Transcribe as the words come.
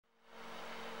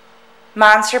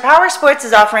Monster Powersports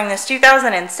is offering this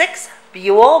 2006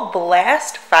 Buell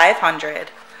Blast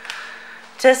 500.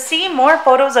 To see more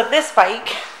photos of this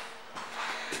bike,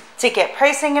 to get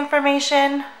pricing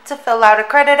information, to fill out a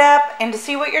credit app, and to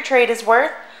see what your trade is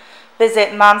worth,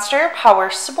 visit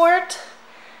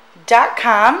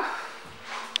monsterpowersport.com.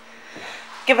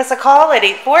 Give us a call at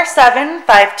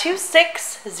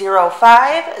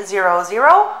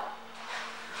 847-526-0500.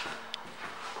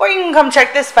 Or you can come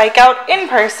check this bike out in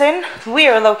person. We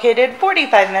are located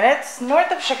 45 minutes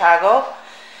north of Chicago,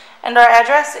 and our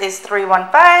address is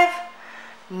 315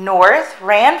 North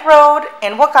Rand Road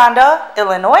in Wauconda,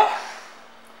 Illinois.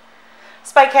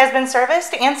 This bike has been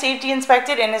serviced and safety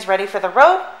inspected and is ready for the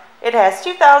road. It has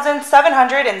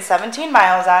 2,717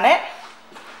 miles on it.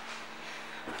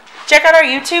 Check out our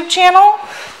YouTube channel,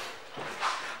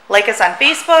 like us on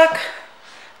Facebook,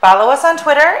 follow us on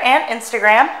Twitter and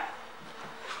Instagram.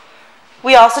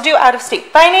 We also do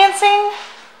out-of-state financing,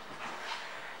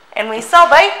 and we sell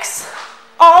bikes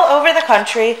all over the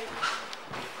country.